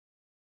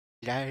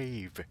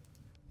Live.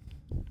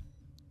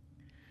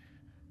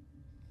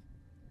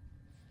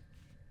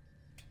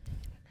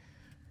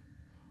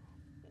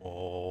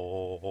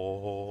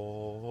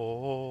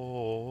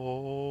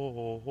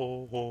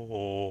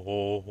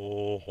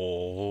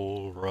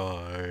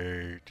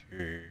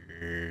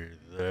 Alrighty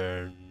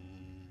then.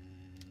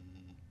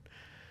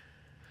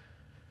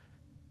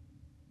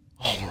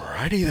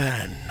 Alrighty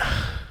then.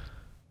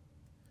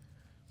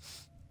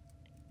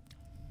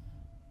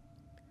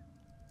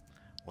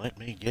 Let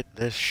me get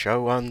this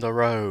show on the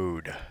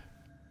road.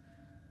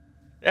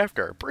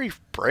 After a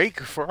brief break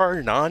for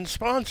our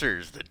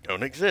non-sponsors that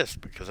don't exist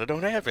because I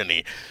don't have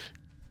any.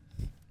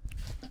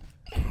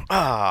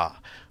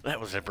 That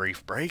was a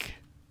brief break.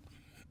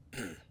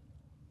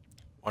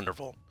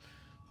 Wonderful.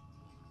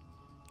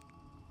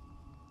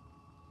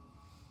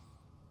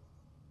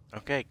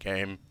 Okay,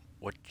 game.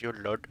 Would you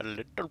load a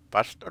little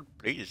faster,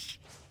 please?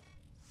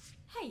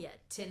 Hiya,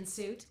 tin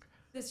suit.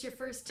 This your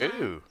first time?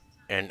 Ooh,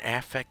 an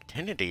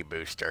affectivity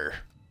booster.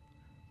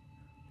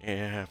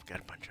 Yeah, I've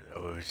got a bunch of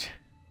those.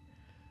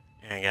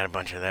 I got a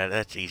bunch of that.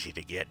 That's easy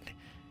to get.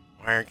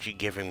 Why aren't you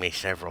giving me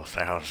several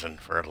thousand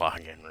for a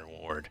login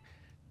reward?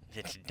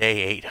 It's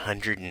day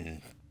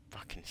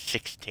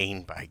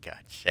 816, by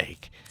God's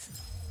sake.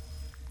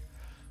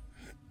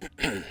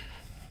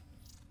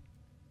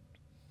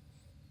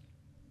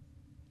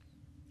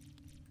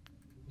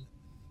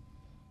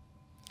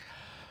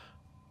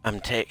 I'm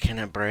taking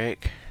a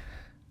break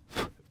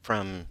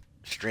from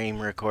stream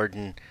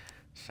recording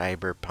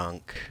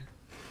Cyberpunk.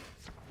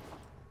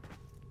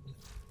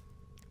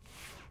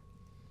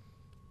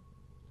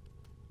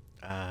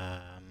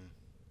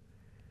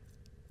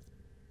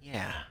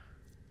 Yeah.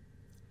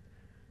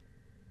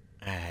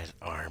 It has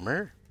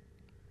armor.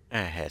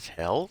 It has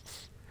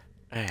health.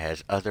 It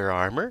has other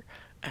armor.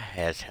 It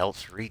has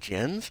health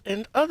regens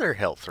and other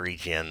health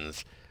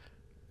regens.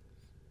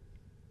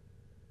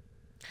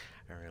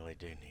 I really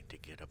do need to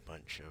get a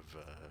bunch of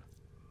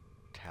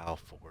Tau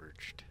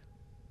forged.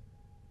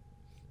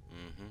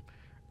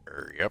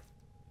 Yep.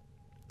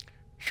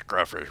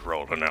 Scruff is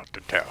rolling out the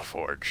Tau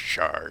forged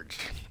shards.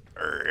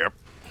 Yep.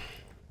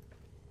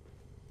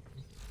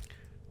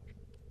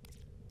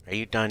 Are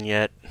you done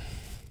yet?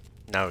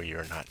 No,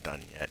 you're not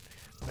done yet.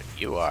 But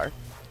you are.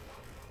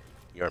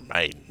 You're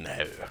mine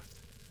now.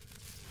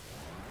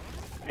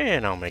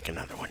 And I'll make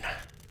another one.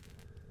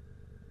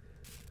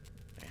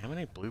 How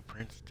many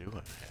blueprints do I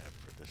have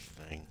for this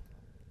thing?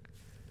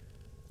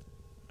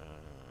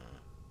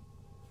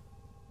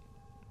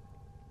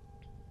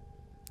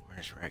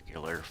 Where's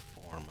regular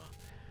forma?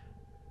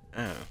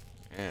 Oh,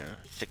 yeah,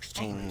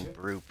 16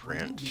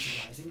 blueprints.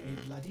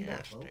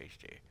 Yes,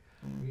 tasty.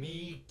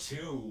 Me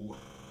too.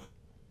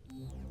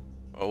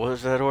 What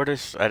was that,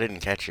 Ortis? I didn't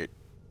catch it.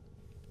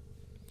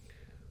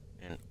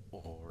 An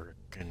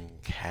organ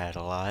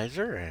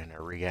catalyzer and a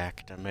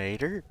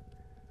reactimator.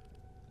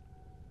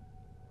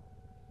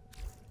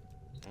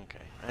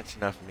 Okay, that's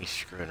enough of me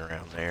screwing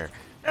around there.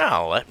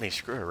 Now let me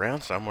screw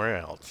around somewhere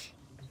else.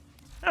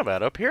 How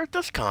about up here at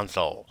this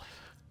console?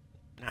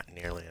 Not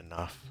nearly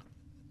enough.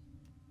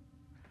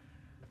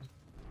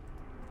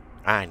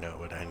 I know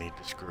what I need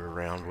to screw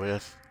around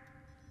with.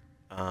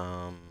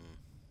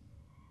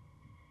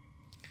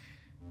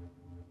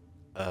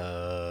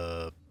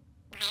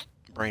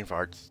 Brain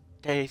farts.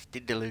 Tasty,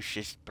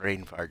 delicious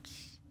brain farts.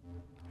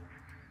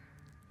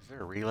 Is there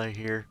a relay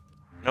here?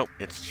 Nope,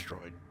 it's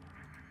destroyed.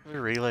 Is there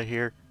a relay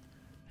here?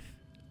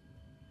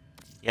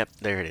 Yep,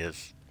 there it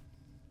is.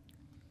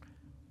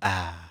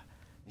 Ah,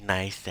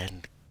 nice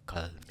and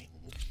calming.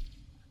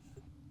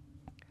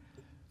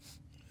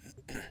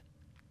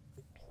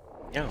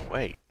 Oh,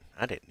 wait.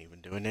 I didn't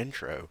even do an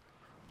intro.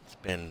 It's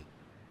been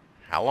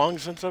how long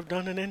since I've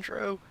done an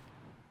intro?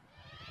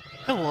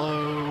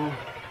 Hello.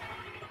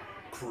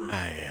 Crew.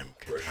 I am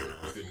Pressure Katana.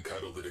 within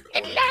catalytic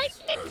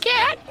Enlightenment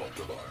cat!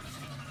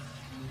 optimized.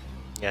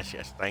 Yes,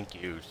 yes, thank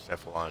you,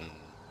 Cephalon,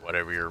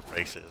 whatever your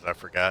face is, I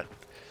forgot.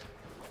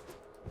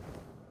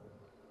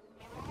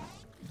 Where the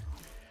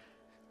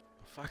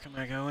fuck am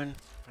I going?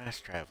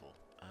 Fast travel.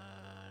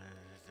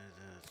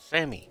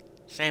 Sammy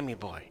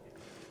boy.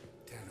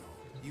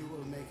 You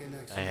will make an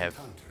I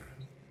excellent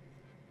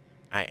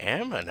hunter.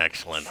 am an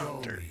excellent Show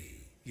hunter.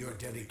 me your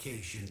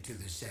dedication to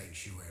the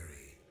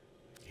sanctuary.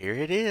 Here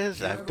it is,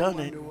 You I've ever done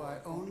it. wonder why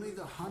only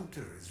the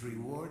hunter is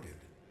rewarded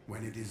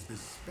when it is the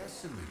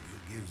specimen who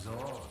gives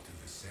all to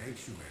the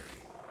sanctuary?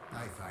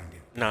 I find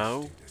it best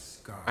No, to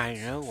discard I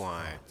know such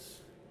why. thoughts.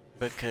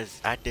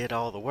 Because I did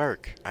all the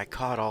work. I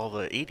caught all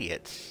the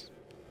idiots.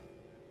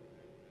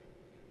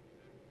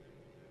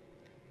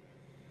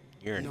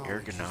 You're an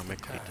Knowledge is the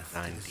ergonomically path to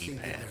designed the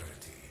D-pad. singularity.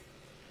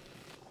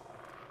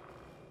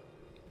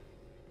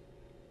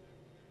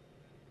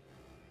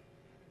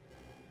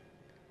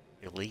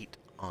 Elite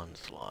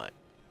Onslaught.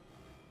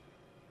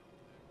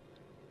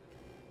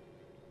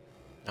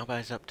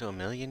 Nobody's up to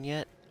 1,000,000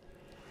 yet?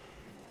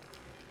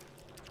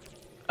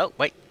 Oh,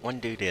 wait, one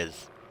dude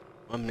is.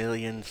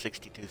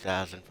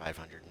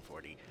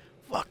 1,062,540.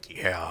 Fuck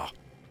yeah.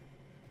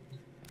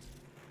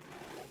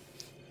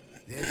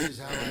 This is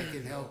how I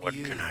can help What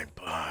you. can I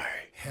buy?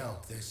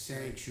 Help the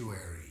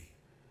sanctuary.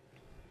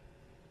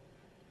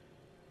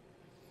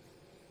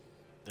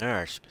 There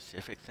are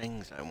specific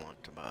things I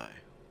want to buy.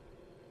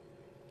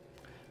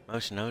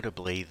 Most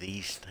notably,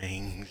 these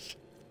things.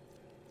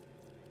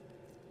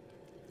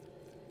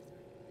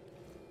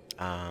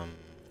 Octavia.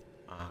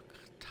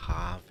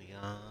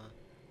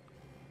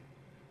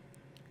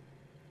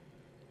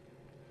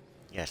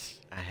 Yes,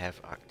 I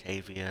have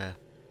Octavia,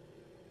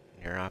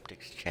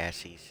 Neuroptics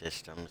chassis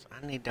systems.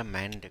 I need the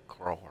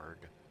Mandicard.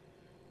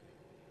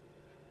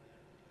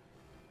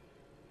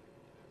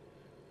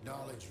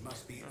 Knowledge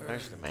must be Oh,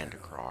 there's the earned, Tenno.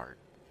 Mandicard.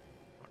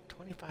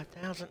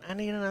 25,000. I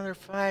need another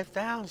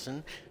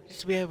 5,000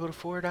 just to be able to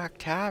afford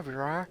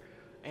Octavia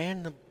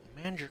and the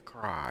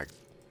Mandicard.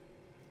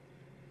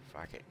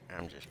 Fuck it.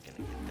 I'm just gonna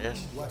get this.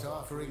 What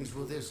offerings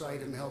will this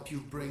item help you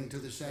bring to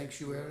the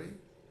sanctuary?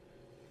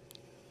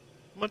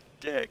 My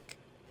dick.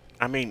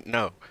 I mean,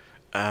 no.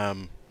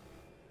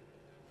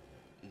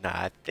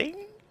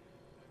 Nothing?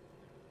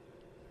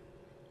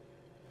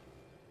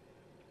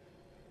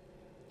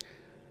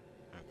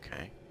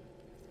 Okay.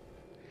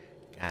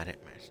 Got it.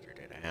 Mastered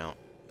it out.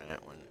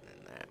 That one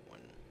and that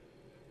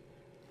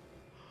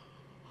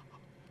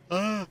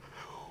one.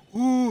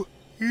 Ooh,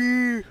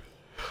 yeah.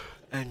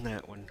 And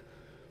that one.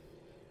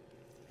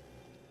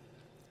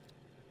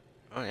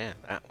 Oh yeah,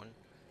 that one.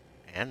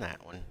 And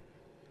that one.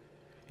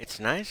 It's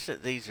nice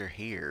that these are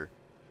here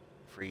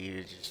for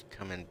you to just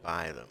come and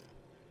buy them.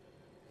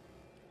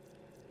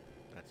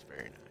 That's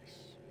very nice.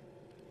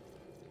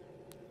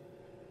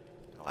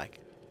 I like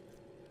it.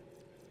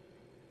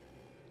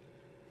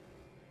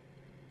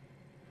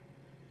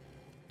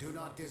 Do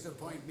not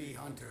disappoint me,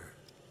 Hunter.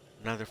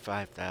 Another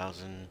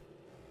 5,000.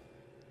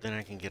 Then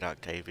I can get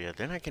Octavia.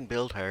 Then I can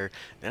build her.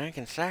 Then I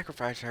can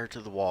sacrifice her to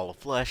the Wall of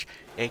Flesh,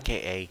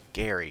 aka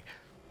Gary.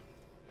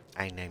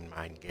 I named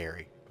mine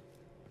Gary.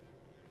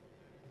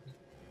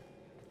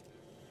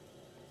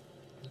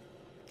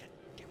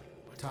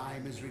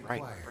 Time is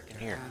required frickin' to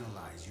here.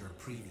 analyze your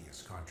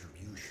previous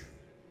contribution.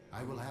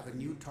 I will have a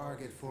new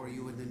target for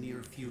you in the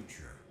near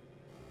future.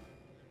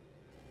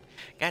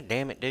 God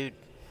damn it, dude.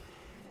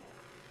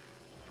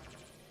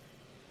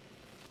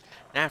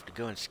 Now I have to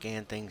go and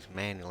scan things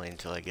manually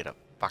until I get a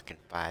fucking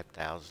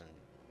 5,000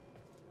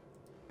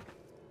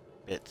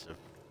 bits of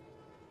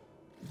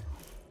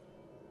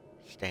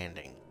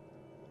standing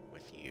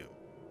with you.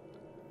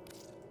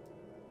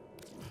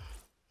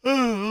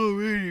 Oh, I'm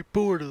really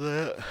bored of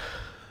that.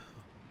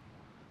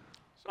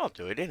 So I'll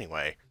do it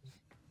anyway.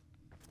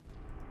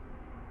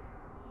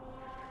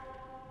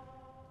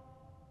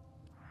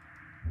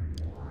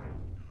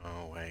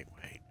 Oh, wait.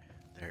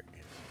 There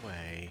is a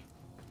way.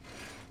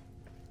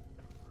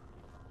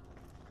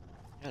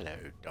 Hello,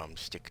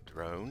 dumbstick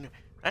drone.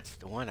 That's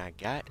the one I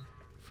got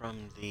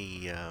from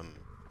the,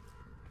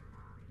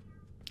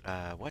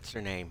 what's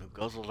her name, who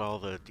guzzled all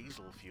the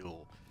diesel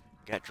fuel,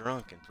 got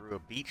drunk and threw a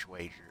beach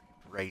wager.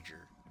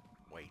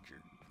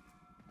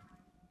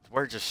 The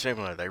words are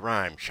similar, they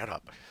rhyme, shut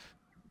up.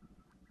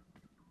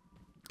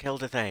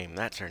 Keldathame,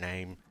 that's her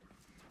name.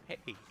 Hey,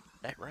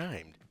 that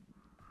rhymed.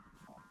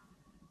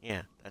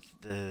 Yeah, that's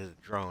the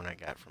drone I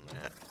got from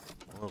that.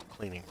 A little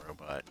cleaning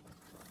robot.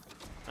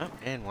 Oh,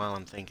 and while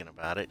I'm thinking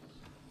about it,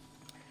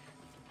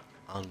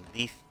 on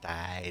this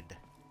side,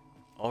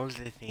 all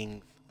the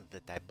things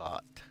that I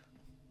bought.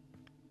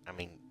 I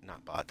mean,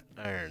 not bought,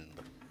 earned.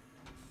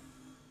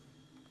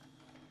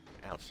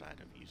 Outside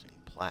of using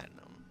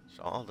platinum.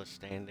 So all the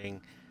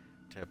standing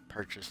to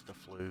purchase the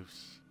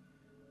floofs.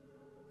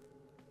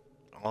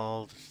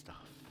 All the stuff.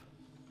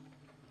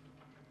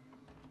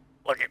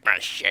 Look at my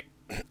shit.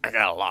 I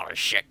got a lot of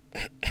shit.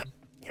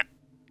 Yeah,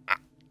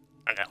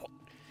 I got.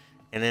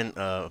 And then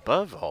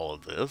above all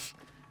of this,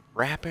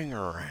 wrapping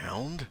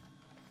around,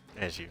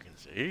 as you can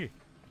see,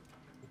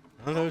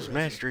 are those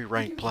mastery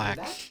rank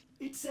plaques.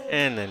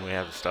 And then we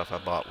have the stuff I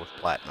bought with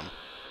platinum.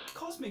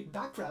 Cosmic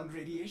background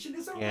radiation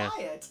is a Yeah.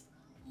 riot.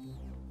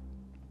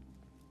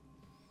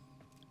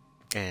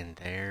 And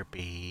there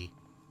be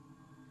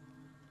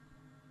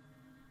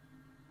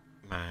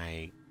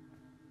my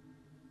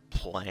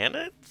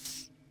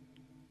planets?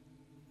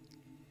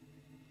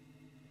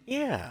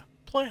 Yeah,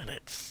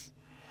 planets.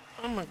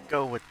 I'm gonna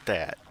go with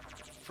that.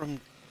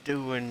 From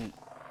doing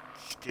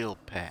Steel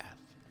Path.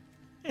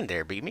 And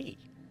there be me.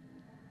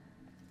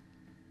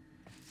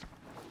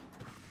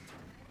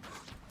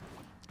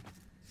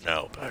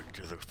 Now back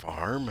to the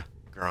farm.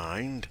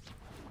 Grind.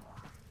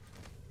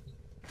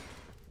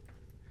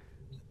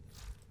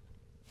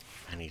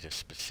 I need a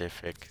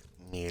specific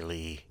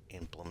melee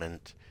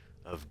implement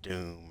of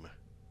doom.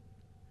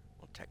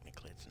 Well,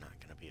 technically it's not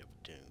going to be of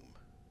doom.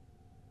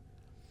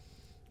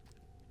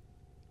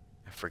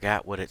 I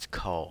forgot what it's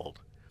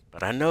called,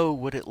 but I know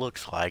what it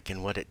looks like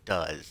and what it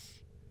does.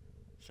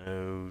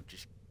 So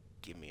just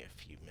give me a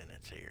few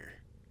minutes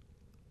here.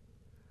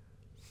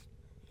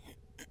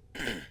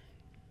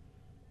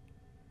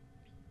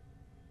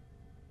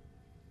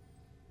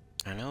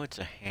 I know it's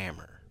a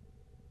hammer.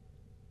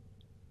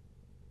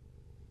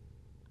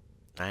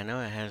 I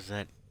know it has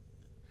that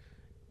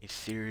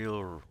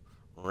ethereal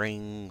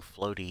ring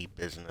floaty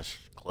business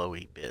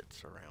Chloe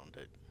bits around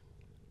it.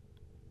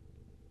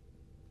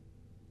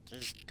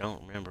 Just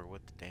don't remember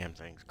what the damn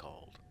thing's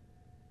called.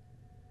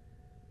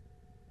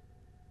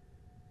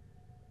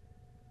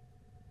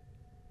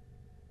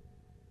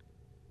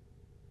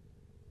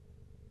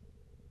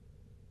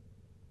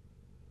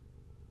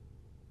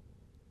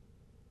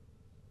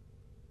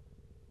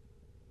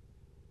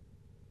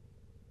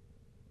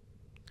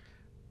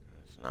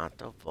 It's not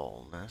the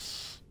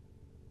Volnus.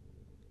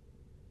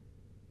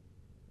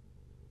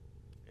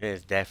 It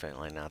is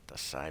definitely not the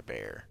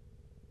Cyber.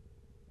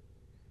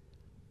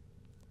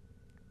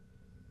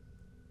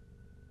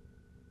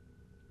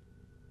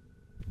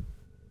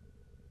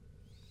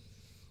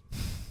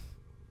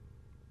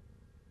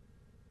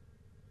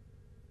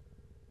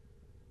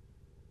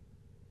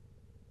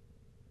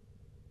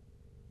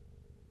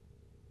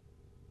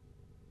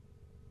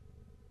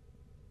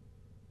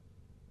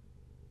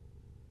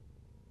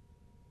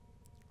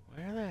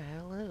 Where the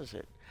hell is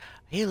it?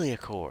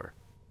 Heliocore.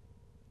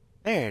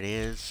 There it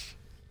is.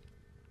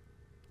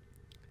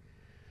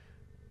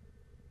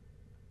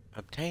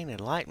 Obtain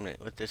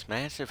enlightenment with this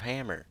massive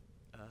hammer.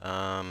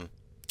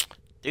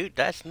 Dude,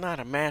 that's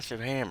not a massive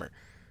hammer.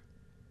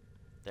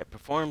 That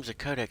performs a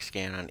codex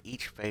scan on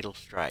each fatal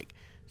strike.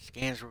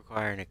 Scans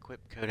require an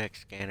equipped codex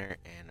scanner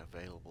and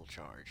available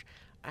charge.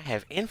 I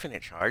have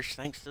infinite charge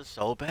thanks to the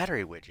soul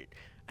battery widget.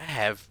 I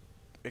have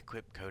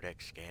equipped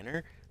codex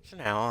scanner, so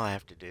now all I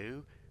have to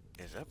do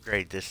is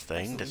upgrade this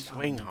thing to Excellent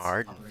swing comments,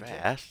 hard and operator.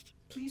 fast.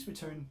 Please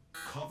return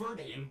Covered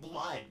in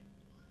blood.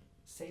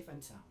 safe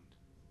and sound.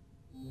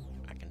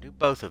 I can do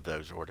both of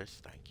those, Ordis,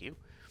 thank you.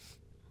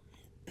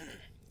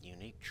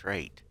 Unique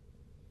trait.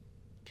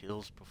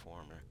 Kills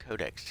performer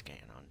codex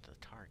scan on the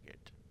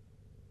target.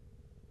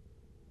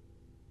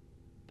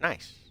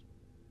 Nice.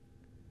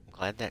 I'm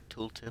glad that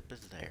tooltip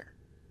is there.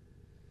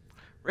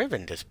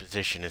 Riven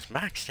disposition is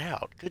maxed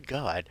out. Good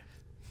God.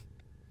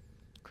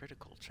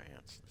 Critical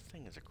chance. This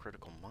thing is a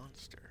critical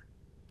monster.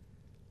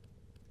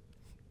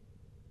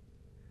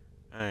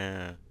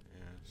 Yeah,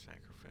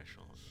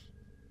 sacrificials.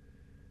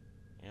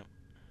 Yep.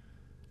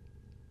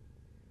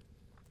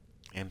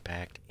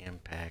 Impact,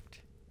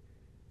 impact.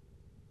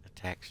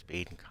 Attack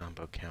speed and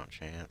combo count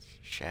chance.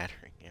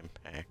 Shattering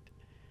impact.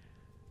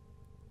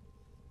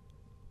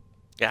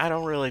 Yeah, I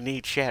don't really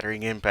need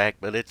shattering impact,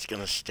 but it's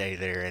gonna stay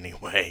there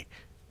anyway.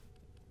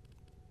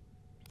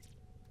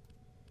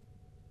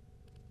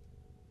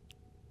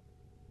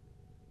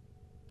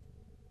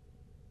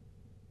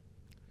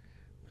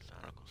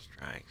 Methodical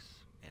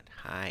strikes and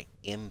high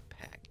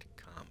impact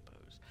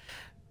combos.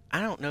 I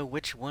don't know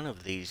which one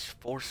of these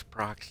force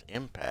procs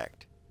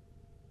impact.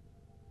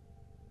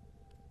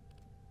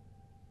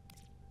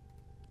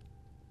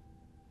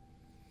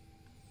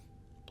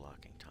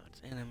 Blocking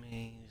taunts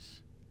enemies.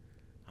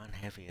 On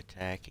heavy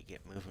attack, you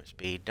get movement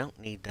speed. Don't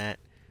need that.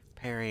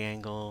 Parry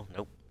angle.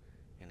 Nope.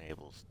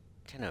 Enables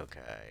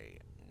Tenokai.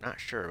 Not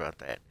sure about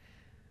that.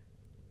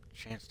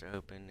 Chance to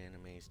open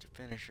enemies to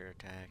finish your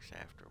attacks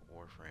after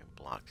Warframe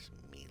blocks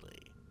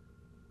melee.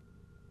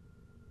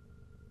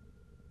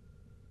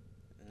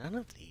 None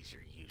of these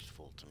are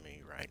useful to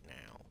me right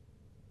now.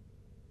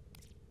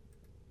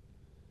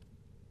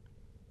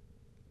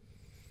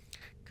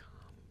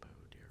 Combo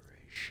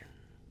duration.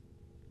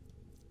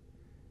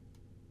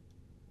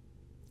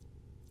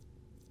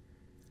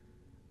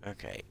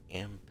 Okay,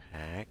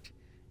 impact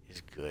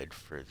is good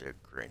for the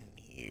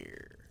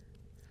Grenier.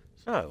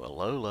 So, a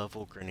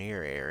low-level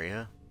Grenier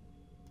area.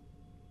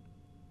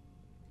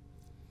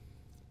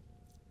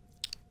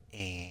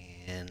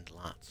 And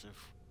lots of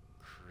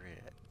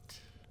crit.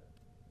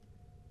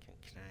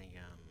 Can I,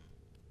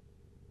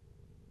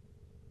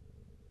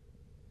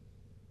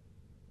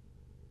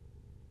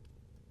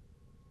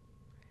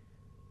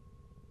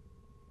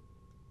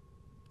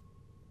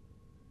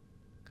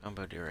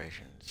 combo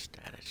duration,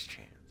 status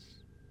chance.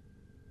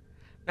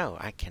 No,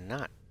 I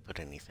cannot put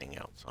anything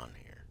else on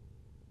here.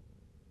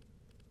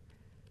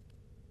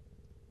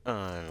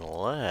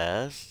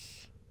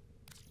 Unless...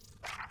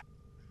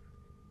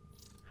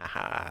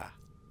 Haha.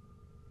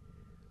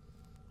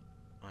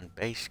 On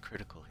base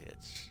critical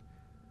hits.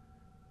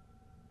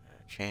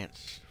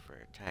 Chance for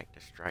attack to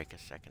strike a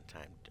second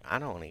time. I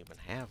don't even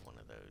have one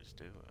of those,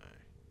 do I?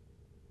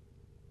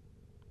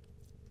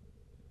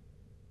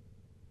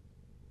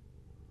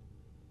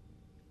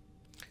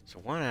 So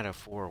 1 out of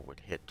 4 would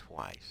hit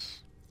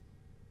twice.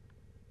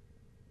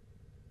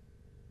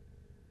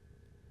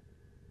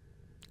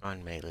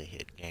 On melee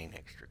hit, gain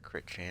extra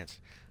crit chance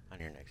on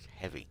your next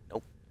heavy.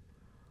 Nope.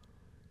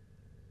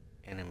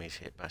 Enemies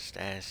hit by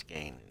status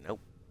gain.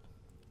 Nope.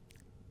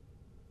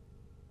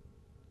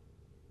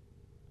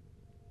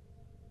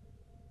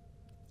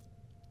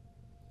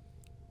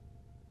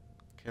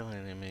 Kill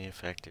an enemy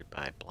affected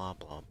by blah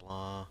blah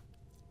blah.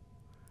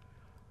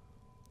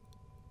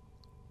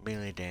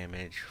 Melee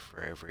damage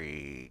for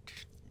every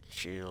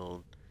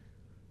shield.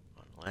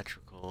 On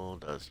electrical,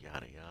 does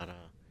yada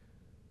yada.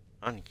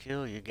 On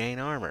kill, you gain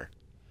armor.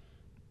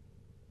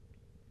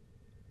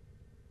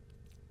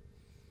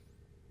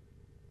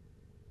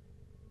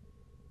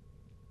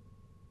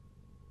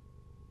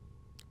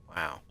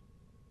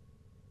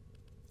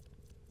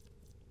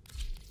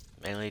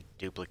 Melee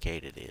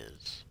duplicated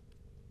is.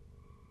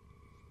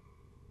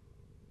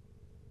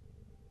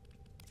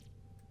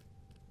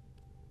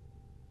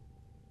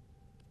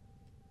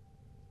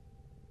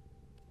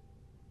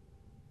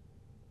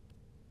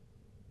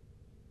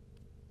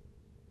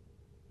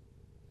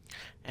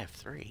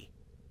 F3.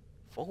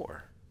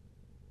 4.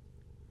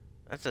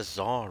 That's a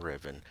Zaw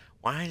ribbon.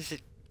 Why is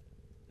it...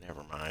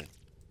 Never mind.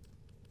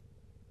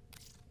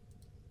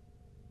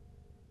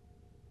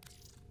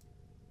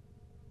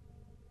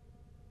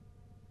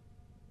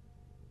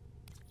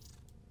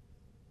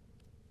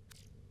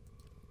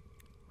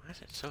 Why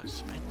is it so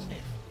expensive?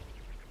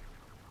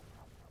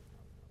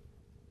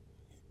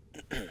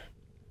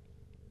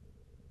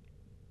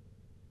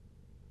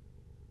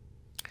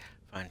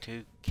 Find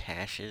 2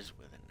 caches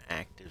with an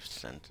active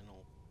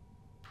sentinel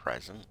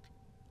present.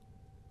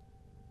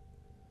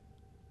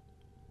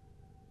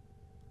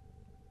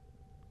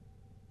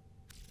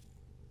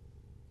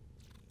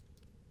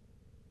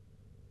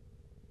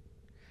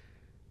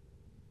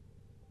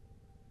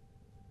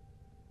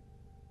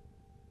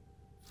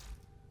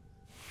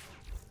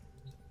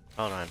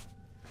 Hold on.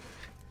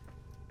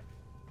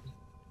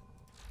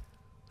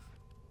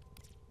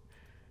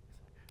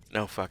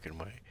 No fucking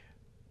way.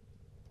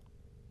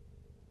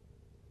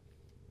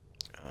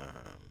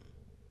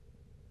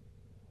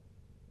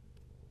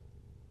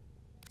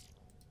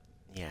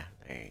 Yeah,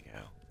 there you go.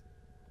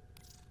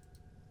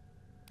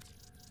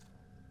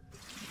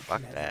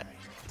 Fuck that.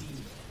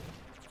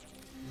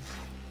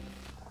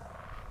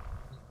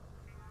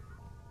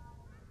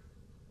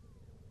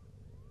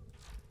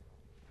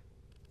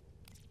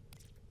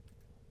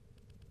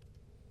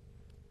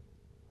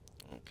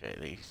 Okay,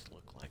 these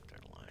look like they're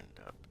lined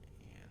up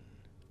in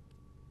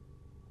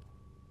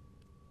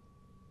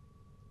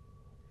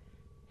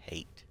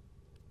hate.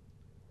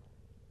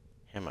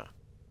 Hema.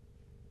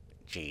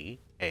 G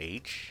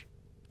H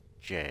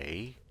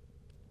J.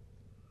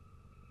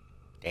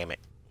 Damn it.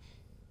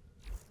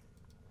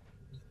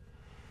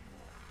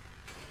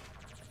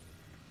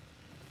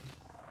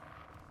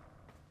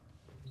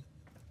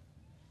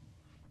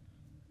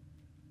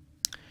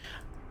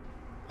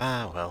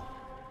 Ah, well.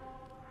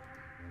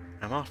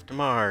 I'm off to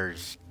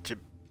Mars to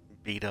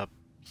beat up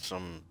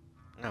some...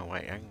 No,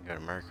 wait, I can go to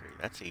Mercury.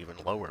 That's even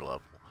lower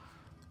level.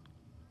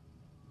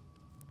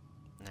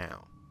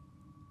 Now.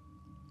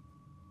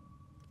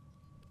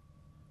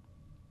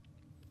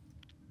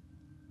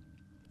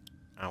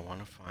 I want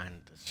to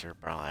find the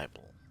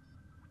survival.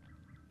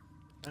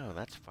 No,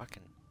 that's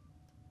fucking...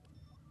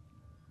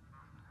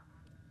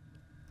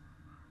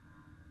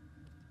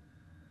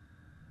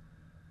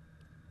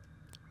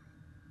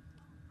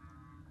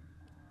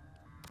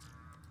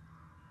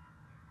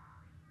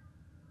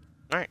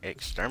 Alright,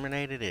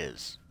 exterminate it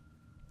is.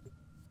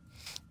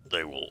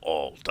 They will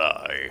all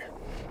die.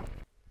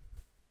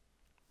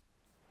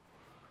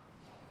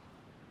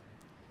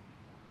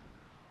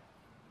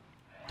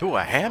 To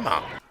a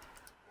hammer!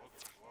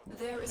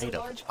 There is Made a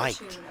of large light.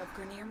 platoon of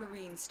Grenier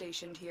Marines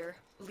stationed here.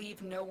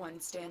 Leave no one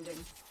standing.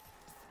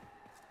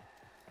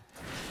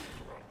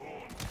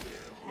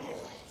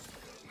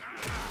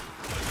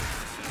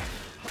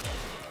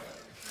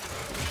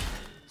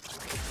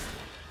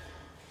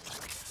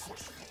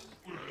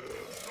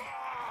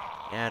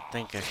 Yeah, I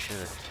think I should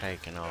have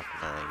taken off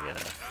my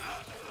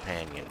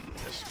companion.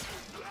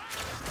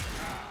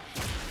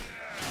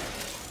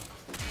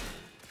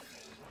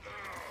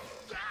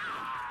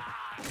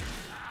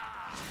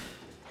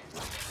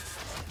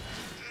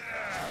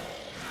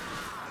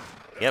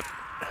 Yep.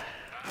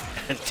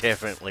 I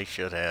definitely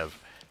should have.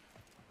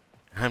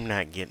 I'm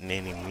not getting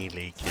any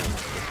melee kills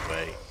this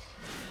way.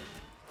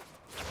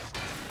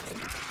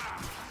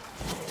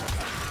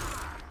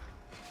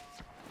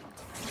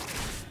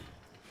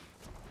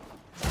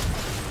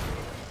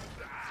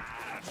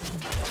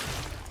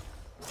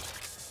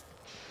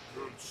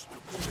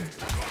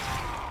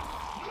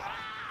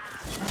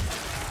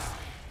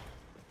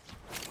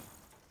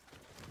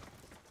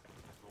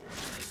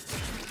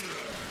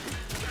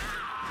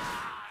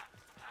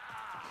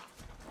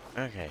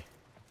 Okay.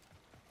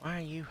 Why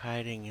are you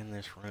hiding in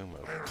this room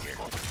over here?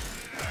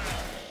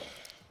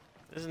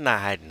 This is not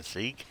hide and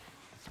seek.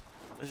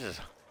 This is...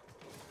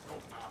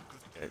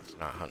 It's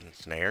not hunt and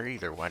snare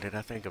either. Why did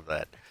I think of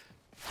that?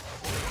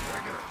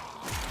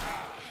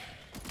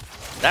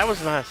 That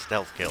was not a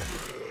stealth kill.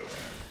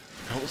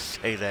 I will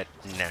say that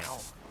now.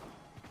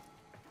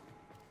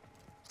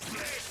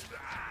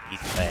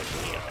 He's back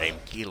here. I'm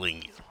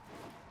killing you.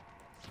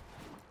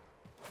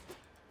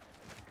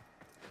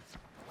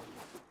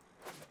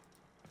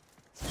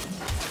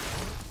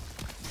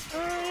 Oh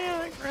yeah,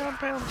 that ground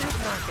pound did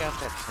knock out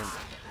that symbol.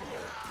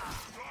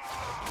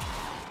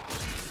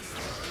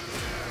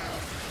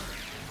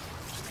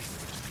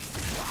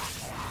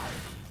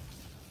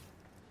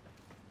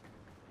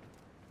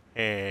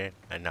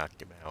 I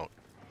knocked him out.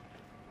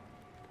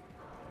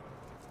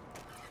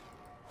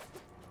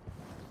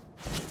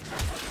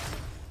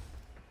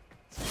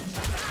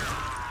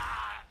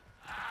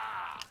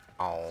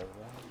 Oh,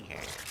 yeah.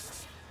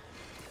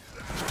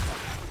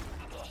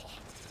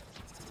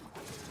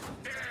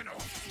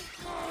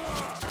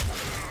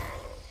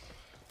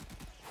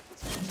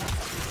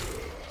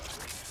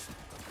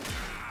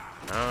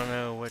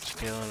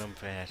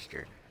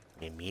 faster?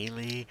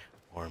 Mentaly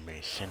or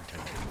mentally?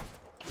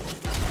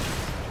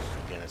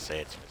 I'm gonna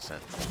say it's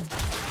mentally.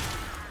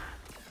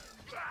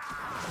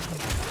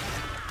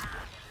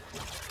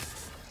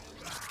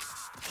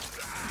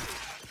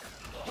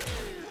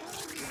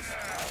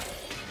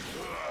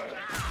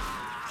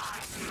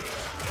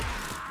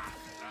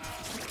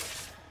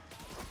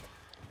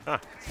 Huh.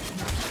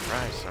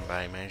 Surprised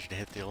somebody managed to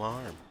hit the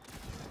alarm.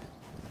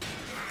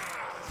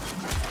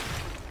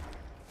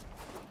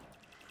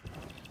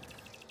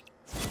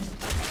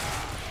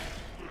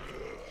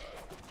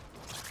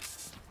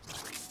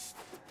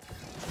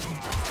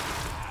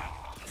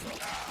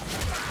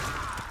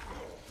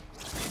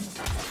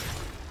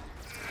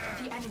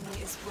 The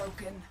enemy is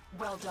broken.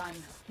 Well done.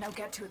 Now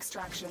get to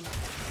extraction.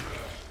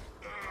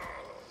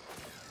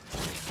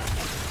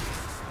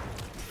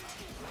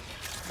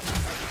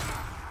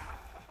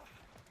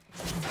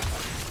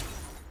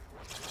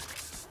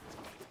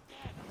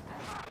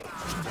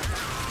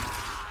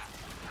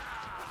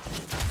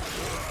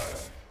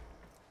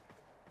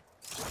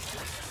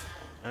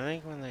 I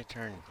think when they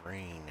turn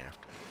green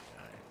after they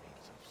die, it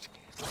means I'm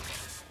scared.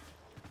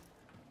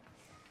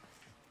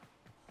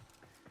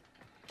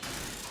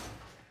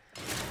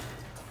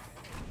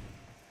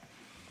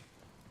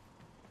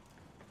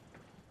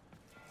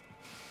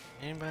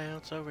 Anybody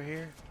else over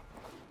here?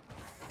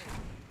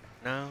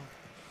 No?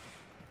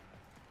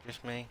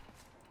 Just me?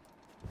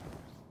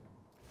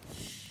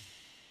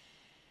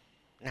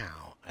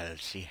 Now, I'll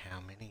see how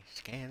many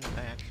scans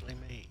I actually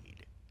made.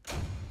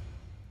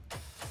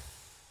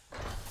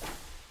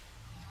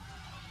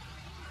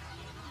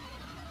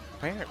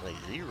 Apparently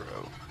 0.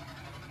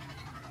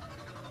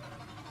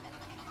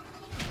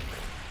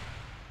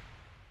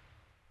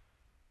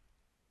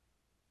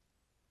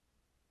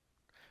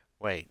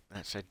 Wait,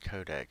 that said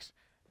codex.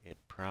 It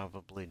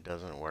probably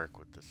doesn't work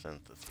with the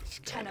synthesis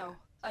scanner. Tenno,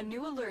 a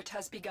new alert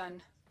has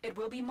begun. It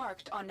will be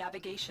marked on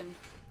navigation.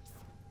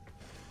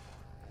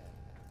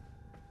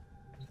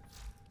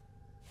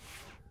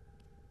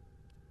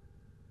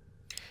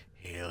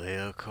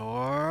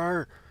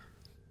 Heliocore!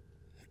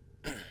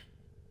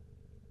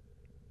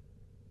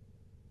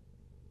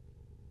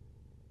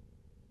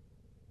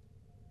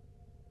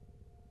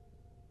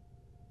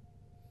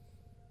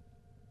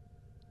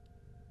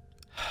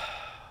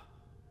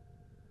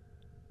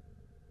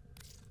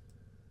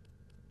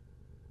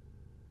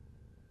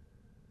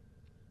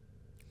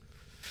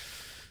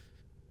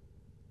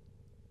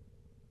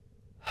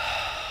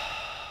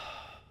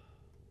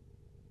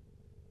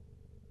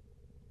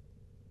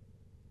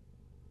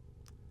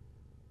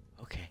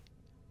 Okay,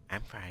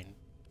 I'm fine.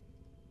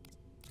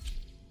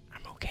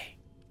 I'm okay.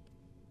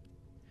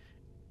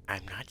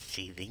 I'm not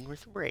seething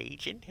with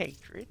rage and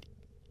hatred.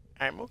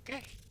 I'm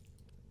okay.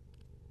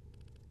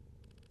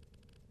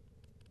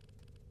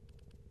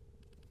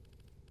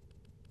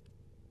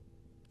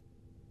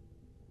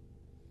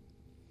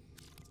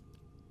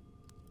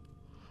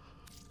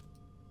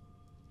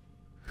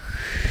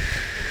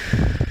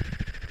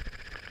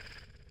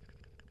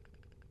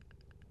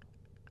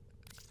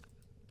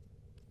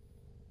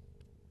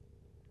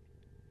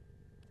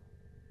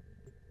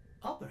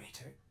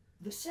 Operator,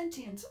 the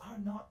sentients are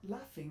not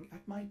laughing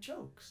at my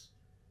jokes.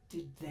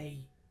 Did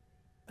they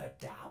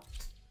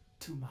adapt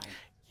to my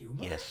humor?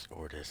 Yes,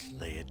 Ordis,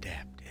 they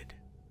adapted.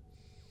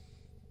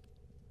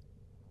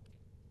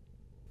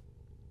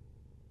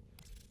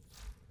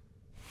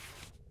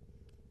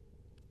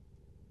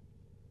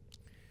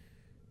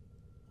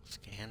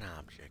 Scan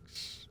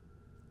objects.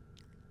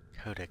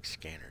 Codex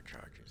scanner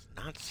charges,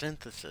 not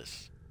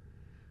synthesis.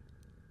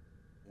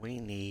 We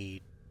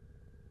need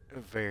a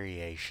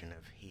variation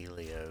of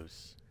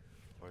Helios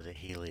or the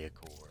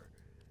Heliocore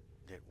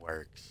that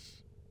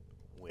works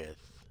with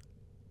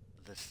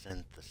the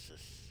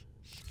synthesis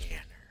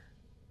scanner.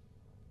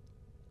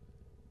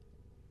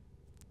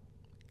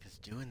 Because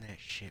doing that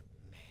shit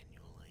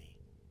manually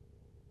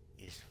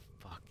is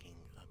fucking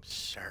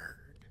absurd.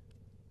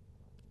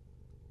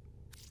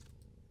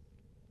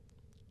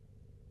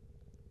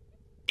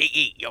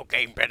 Your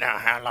game been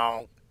out how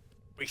long?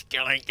 We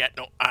still ain't got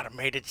no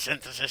automated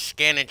synthesis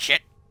scanning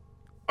shit.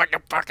 What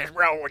the fuck is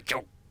wrong with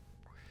you?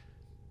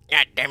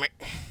 God damn it.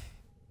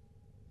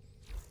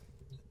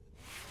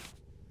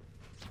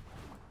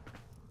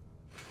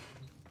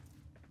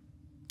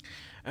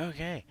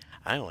 Okay,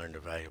 I learned a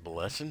valuable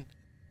lesson.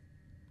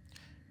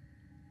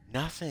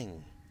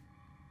 Nothing.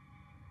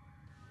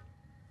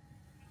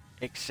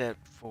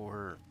 Except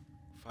for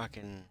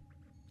fucking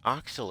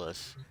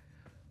Oxalus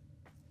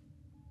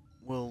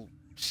will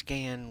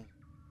scan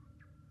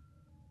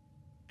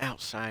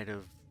outside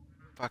of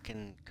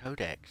fucking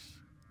codex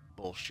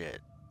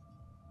bullshit.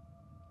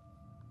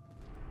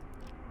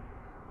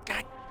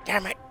 God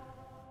damn it!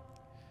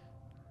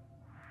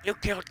 You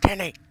killed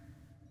Kenny!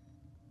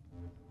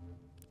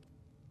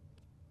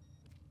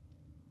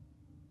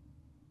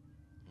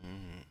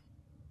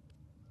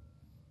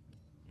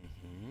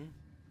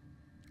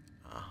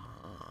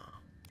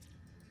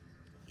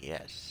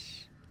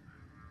 Yes.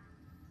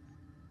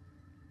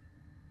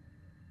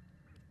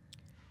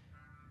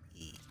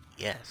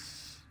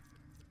 Yes.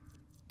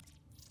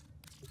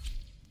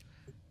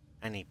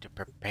 I need to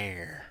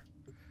prepare.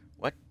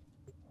 What?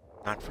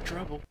 Not for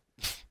trouble.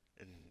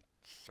 And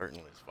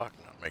certainly as fuck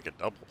not make it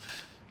double.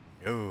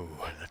 No,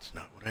 that's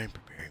not what I'm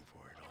preparing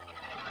for at all.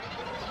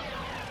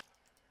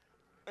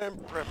 I'm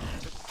prepping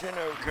for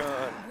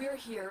TennoCon. We're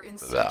here in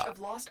search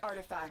of lost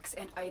artifacts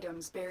and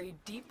items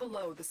buried deep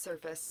below the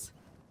surface.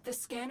 The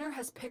scanner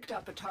has picked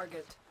up a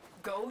target.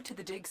 Go to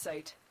the dig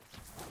site.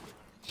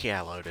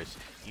 Yeah, Lotus,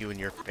 you and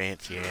your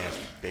fancy-ass,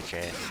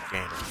 bitch-ass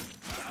scanner.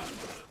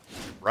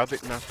 Rub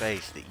it in my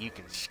face that you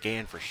can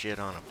scan for shit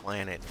on a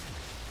planet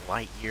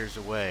light years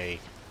away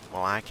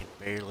while I can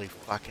barely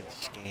fucking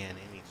scan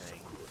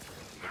anything.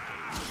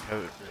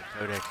 The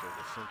codex or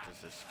the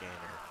synthesis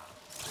scanner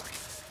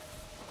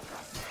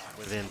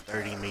within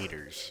 30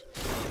 meters.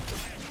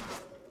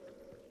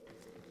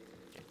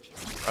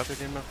 Just rub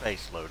it in my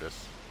face,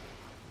 Lotus.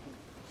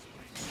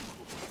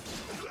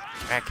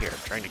 Back here, I'm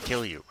trying to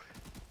kill you.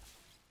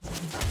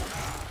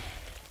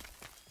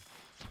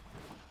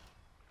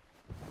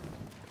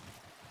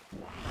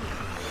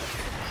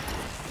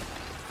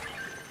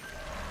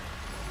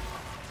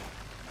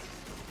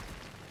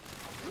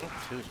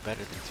 Two is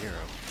better than 0.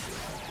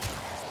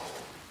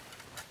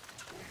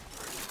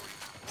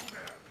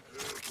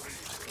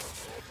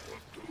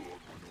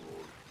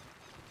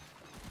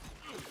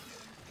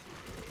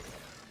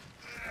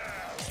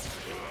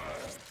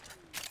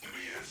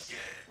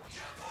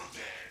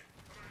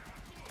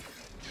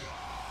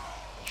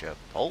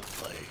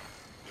 Chipotle?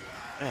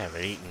 I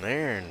haven't eaten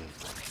there in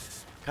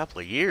a couple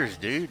of years,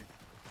 dude.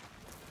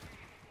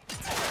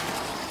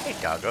 Hey,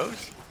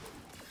 doggos.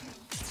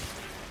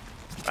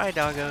 Bye,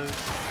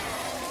 doggos.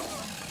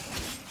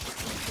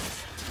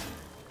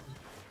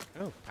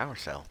 Oh, power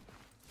cell.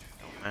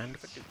 Don't mind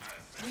if I do.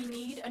 We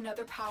need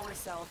another power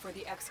cell for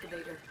the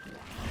excavator.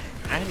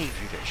 I need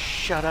you to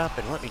shut up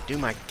and let me do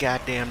my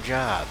goddamn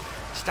job.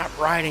 Stop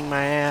riding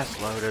my ass,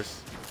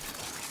 Lotus.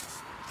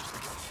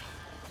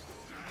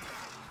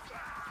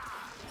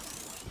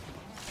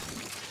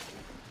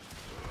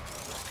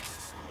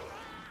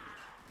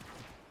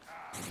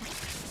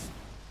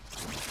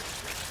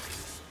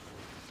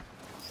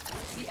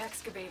 The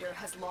excavator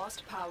has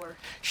lost power.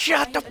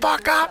 Shut the Find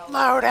fuck another up,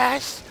 cell.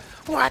 Lotus!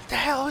 What the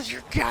hell is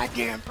your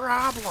goddamn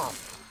problem?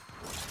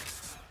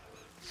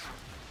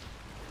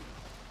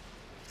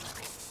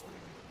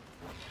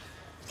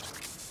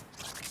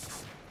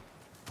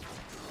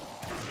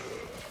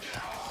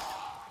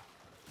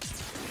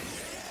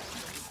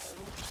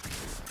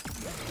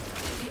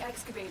 The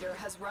excavator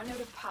has run out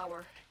of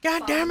power.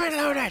 God damn it, Find the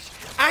cell. Lotus!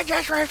 I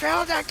just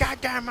refilled that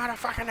goddamn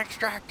motherfucking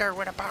extractor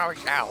with a power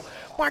cell.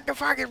 What the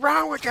fuck is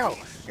wrong with you?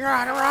 You're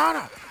out of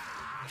order.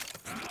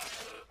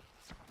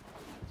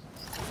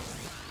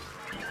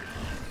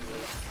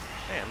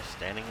 Hey, I'm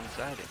standing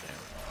inside it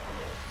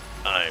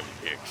now. I'm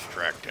the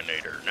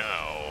extractinator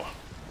now.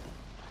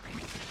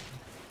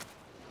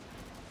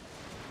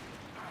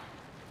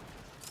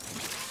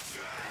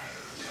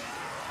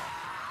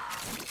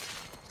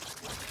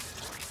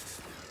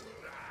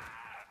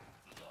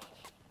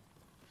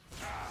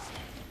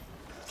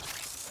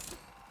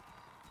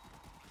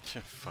 It's a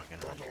fucking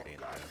 100 in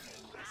there.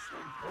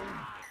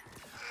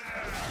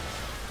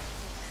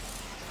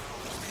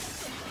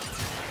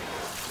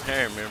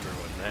 I remember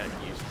when that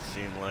used to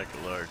seem like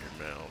a large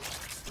amount.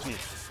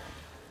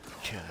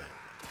 God.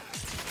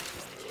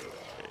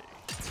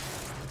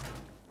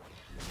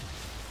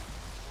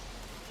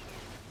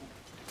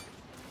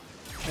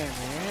 Come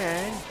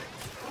in,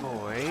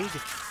 Boyd.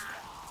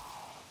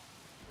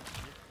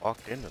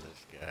 Walked into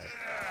this guy.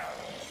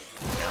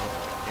 Down.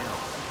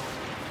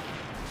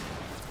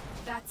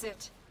 That's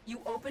it.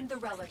 You opened the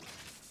relic.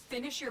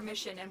 Finish your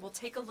mission and we'll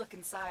take a look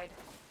inside.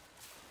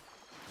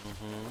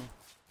 Mm-hmm.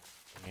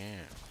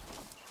 Yeah.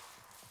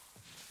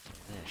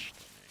 Finished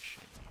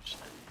mission, you say.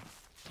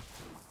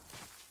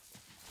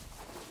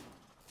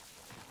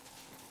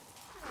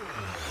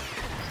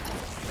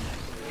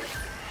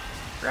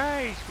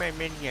 Rise, my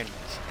minions.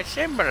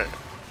 Assemble.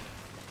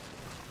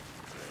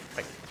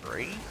 Like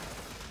 3?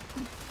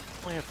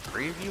 Only have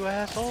 3 of you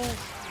assholes?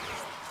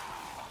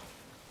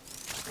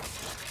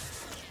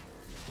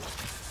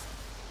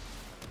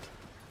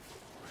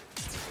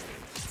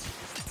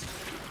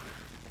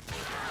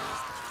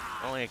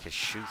 Only I could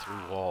shoot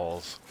through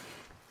walls.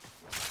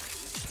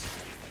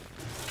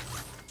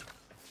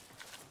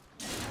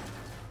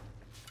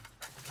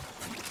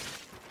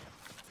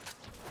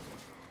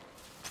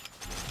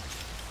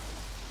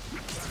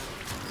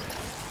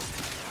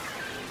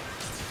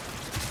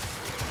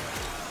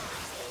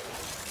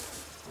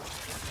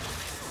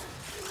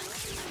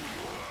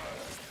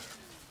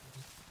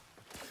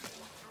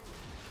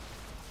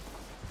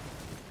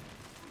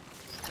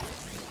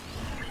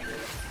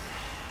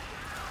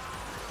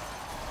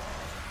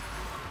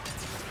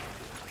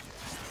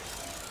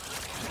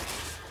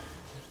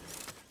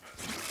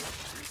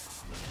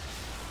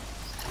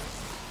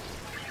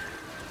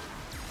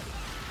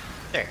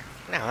 There.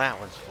 Now that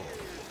one's full.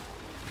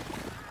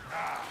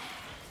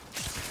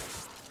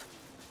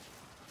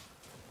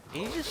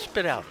 Did you just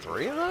spit out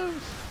 3 of those?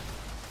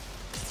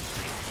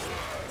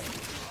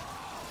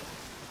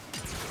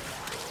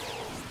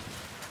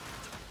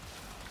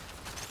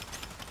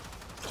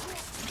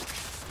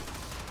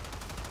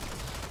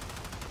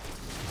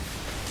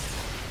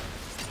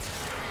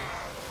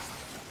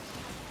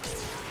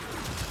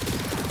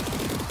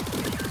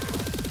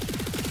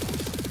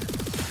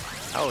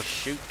 I'll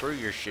shoot through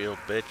your shield,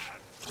 bitch.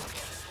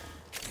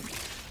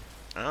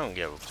 I don't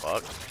give a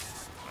fuck.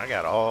 I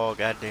got all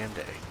goddamn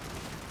day.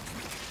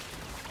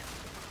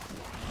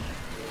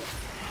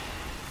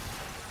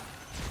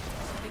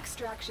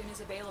 Extraction is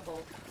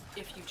available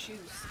if you choose.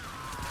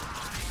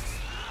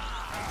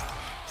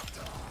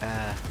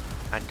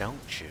 I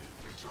don't choose.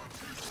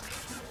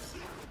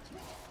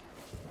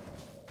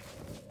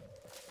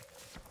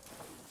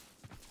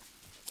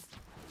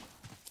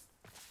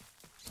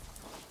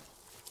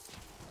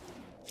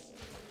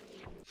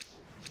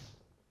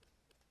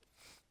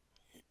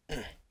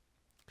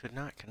 Could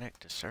not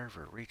connect to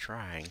server,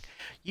 retrying.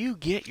 You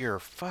get your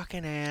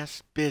fucking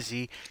ass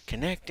busy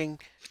connecting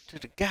to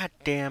the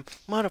goddamn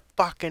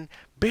motherfucking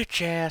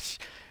bitch ass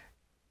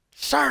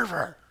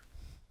server.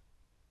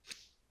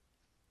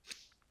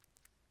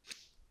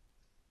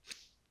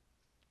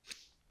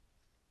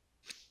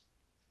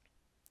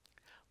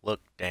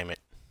 Look, damn it.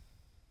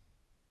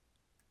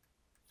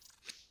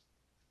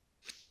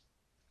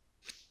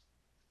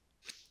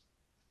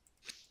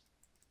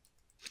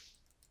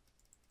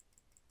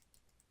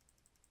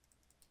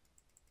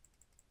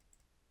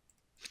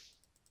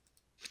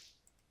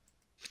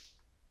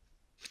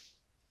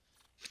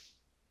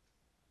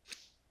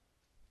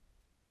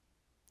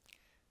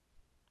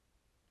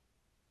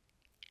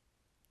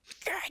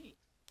 God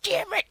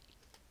damn it!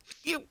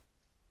 You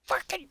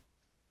fucking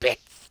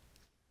bitch!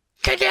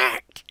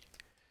 Connect!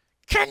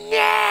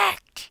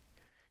 Connect!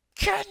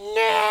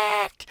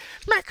 Connect!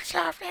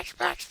 Microsoft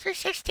Xbox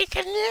 360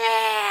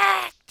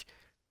 Connect!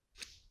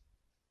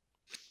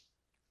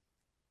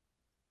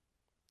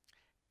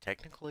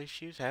 Technical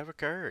issues have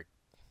occurred.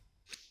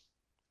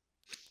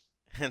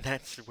 And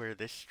that's where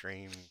this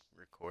stream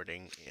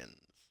recording ends.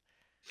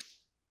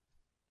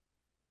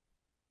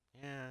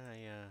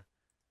 Yeah,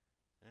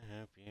 I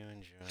hope you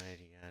enjoyed,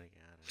 yada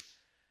yada.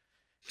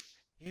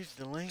 Use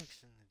the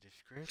links in the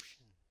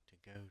description to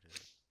go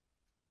to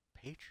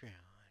Patreon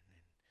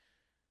and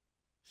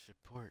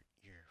support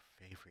your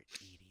favorite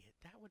idiot.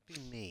 That would be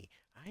me.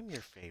 I'm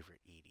your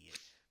favorite idiot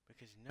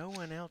because no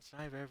one else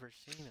I've ever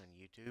seen on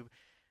YouTube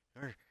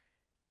or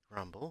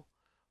Rumble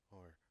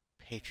or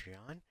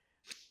Patreon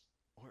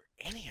or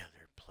any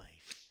other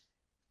place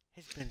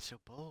has been so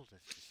bold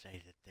as to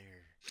say that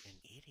they're an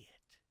idiot.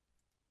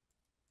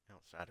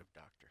 Outside of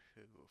Doctor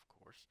Who, of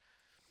course.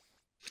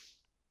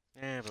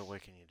 Yeah, but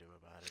what can you do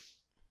about it?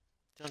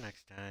 Till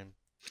next time.